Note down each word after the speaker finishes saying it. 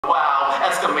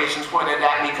Exclamations pointed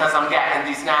at me cause I'm gatting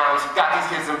these nouns. Got these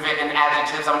kids inventing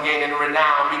adjectives, I'm gaining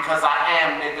renown. Because I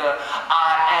am, nigga,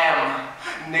 I am.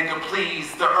 Nigga,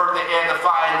 please, the earth, the air, the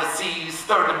fire, and the seas.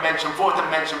 Third dimension, fourth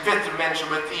dimension, fifth dimension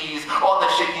with ease. All the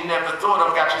shit you never thought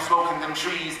of, got you smoking them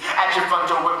trees. At your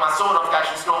front door with my sword off, got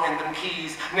you snorting them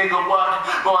keys. Nigga, what?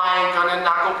 Well, I ain't gonna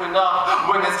knock open up.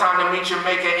 When it's time to meet your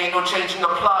maker, ain't no change in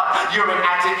the plot. You're an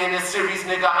actor in this series,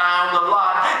 nigga, I own the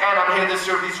lot. And I'm here to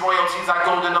serve these royalties like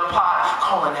gold in a pot.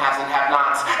 Calling haves and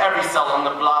have-nots, every cell on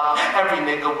the block. Every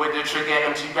nigga with a trigger,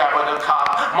 empty bat with a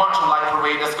cop. Marching like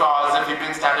parade of scars if you've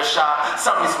been stabbed or shot.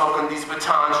 Some smoking these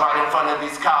batons right in front of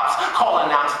these cops. Calling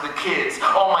out to the kids,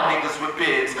 all my niggas with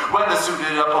bids. Whether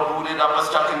suited up or booted up or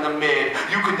stuck in the mid.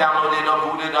 You can download it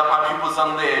or boot it up, my pupils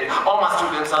unlit. All my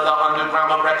students are the underground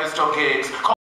but record store gigs.